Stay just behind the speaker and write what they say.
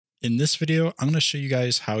In this video, I'm going to show you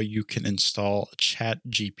guys how you can install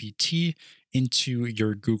ChatGPT into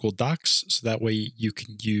your Google Docs so that way you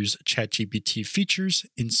can use ChatGPT features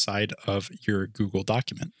inside of your Google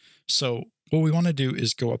document. So what we want to do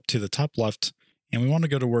is go up to the top left and we want to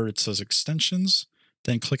go to where it says extensions,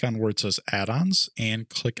 then click on where it says add-ons and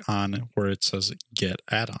click on where it says get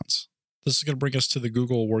add-ons. This is going to bring us to the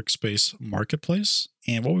Google Workspace Marketplace.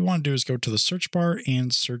 And what we want to do is go to the search bar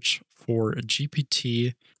and search for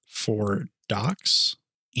GPT for Docs.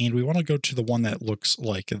 And we want to go to the one that looks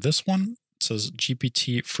like this one. It says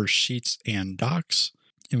GPT for Sheets and Docs.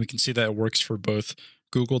 And we can see that it works for both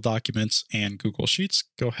Google Documents and Google Sheets.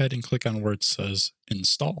 Go ahead and click on where it says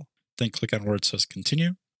install. Then click on where it says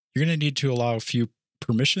continue. You're going to need to allow a few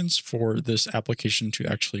permissions for this application to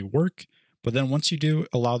actually work. But then once you do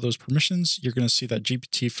allow those permissions, you're going to see that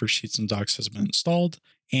GPT for Sheets and Docs has been installed.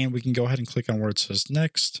 And we can go ahead and click on where it says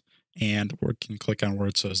next, and we can click on where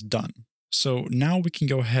it says done. So now we can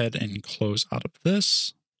go ahead and close out of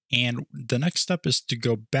this. And the next step is to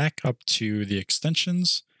go back up to the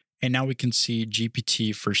extensions. And now we can see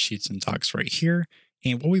GPT for Sheets and Docs right here.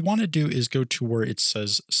 And what we want to do is go to where it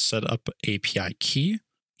says set up API key.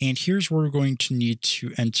 And here's where we're going to need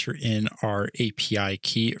to enter in our API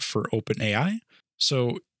key for OpenAI.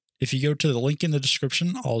 So if you go to the link in the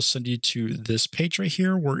description, I'll send you to this page right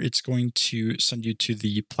here where it's going to send you to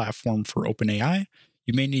the platform for OpenAI.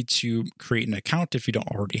 You may need to create an account if you don't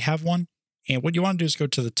already have one. And what you want to do is go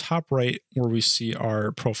to the top right where we see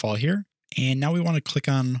our profile here. And now we want to click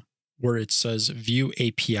on where it says View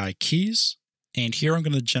API Keys. And here I'm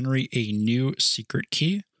going to generate a new secret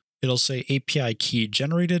key. It'll say API key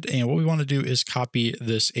generated. And what we want to do is copy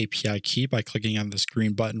this API key by clicking on this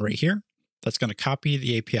green button right here. That's going to copy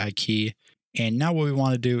the API key. And now what we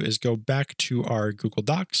want to do is go back to our Google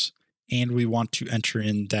Docs and we want to enter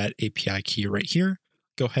in that API key right here.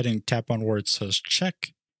 Go ahead and tap on where it says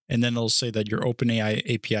check. And then it'll say that your OpenAI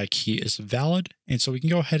API key is valid. And so we can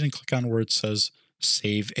go ahead and click on where it says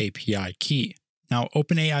save API key. Now,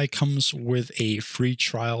 OpenAI comes with a free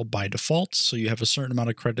trial by default, so you have a certain amount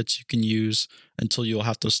of credits you can use until you'll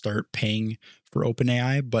have to start paying for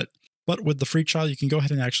OpenAI. But with the free trial, you can go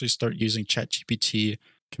ahead and actually start using ChatGPT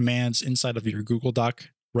commands inside of your Google Doc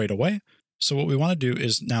right away. So what we want to do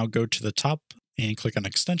is now go to the top and click on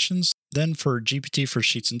extensions. Then for GPT for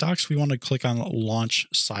Sheets and Docs, we want to click on Launch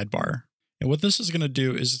Sidebar. And what this is going to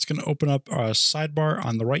do is it's going to open up a sidebar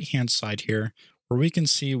on the right-hand side here, where we can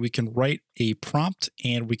see we can write a prompt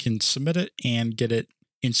and we can submit it and get it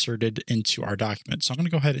inserted into our document. So I'm going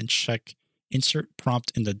to go ahead and check insert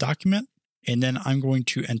prompt in the document, and then I'm going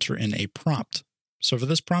to enter in a prompt. So for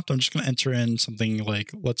this prompt, I'm just going to enter in something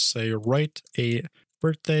like, let's say, write a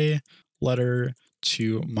birthday letter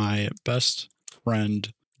to my best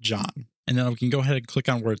friend, John. And then we can go ahead and click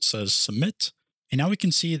on where it says submit. And now we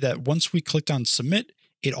can see that once we clicked on submit,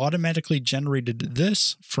 it automatically generated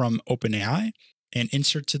this from OpenAI and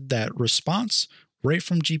inserted that response right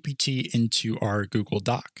from GPT into our Google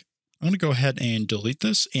Doc. I'm going to go ahead and delete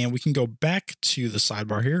this, and we can go back to the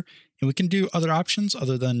sidebar here, and we can do other options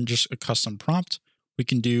other than just a custom prompt. We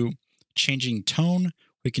can do changing tone,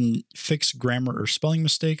 we can fix grammar or spelling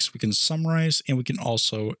mistakes, we can summarize, and we can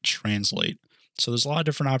also translate. So there's a lot of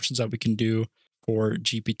different options that we can do for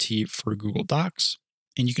GPT for Google Docs.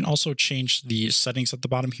 And you can also change the settings at the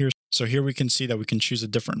bottom here. So here we can see that we can choose a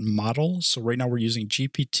different model. So right now we're using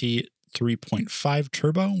GPT 3.5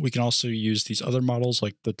 Turbo. We can also use these other models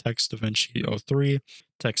like the Text DaVinci 03,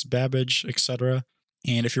 Text Babbage, etc.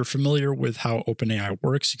 And if you're familiar with how OpenAI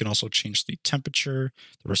works, you can also change the temperature,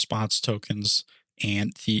 the response tokens,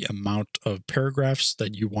 and the amount of paragraphs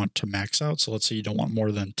that you want to max out. So let's say you don't want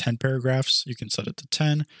more than 10 paragraphs, you can set it to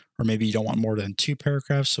 10, or maybe you don't want more than 2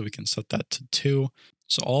 paragraphs, so we can set that to 2.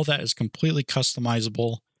 So all that is completely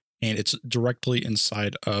customizable, and it's directly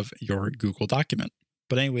inside of your Google document.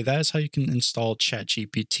 But anyway, that is how you can install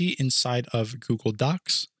ChatGPT inside of Google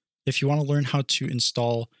Docs. If you want to learn how to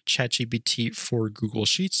install ChatGPT for Google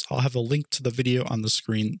Sheets, I'll have a link to the video on the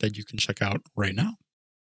screen that you can check out right now.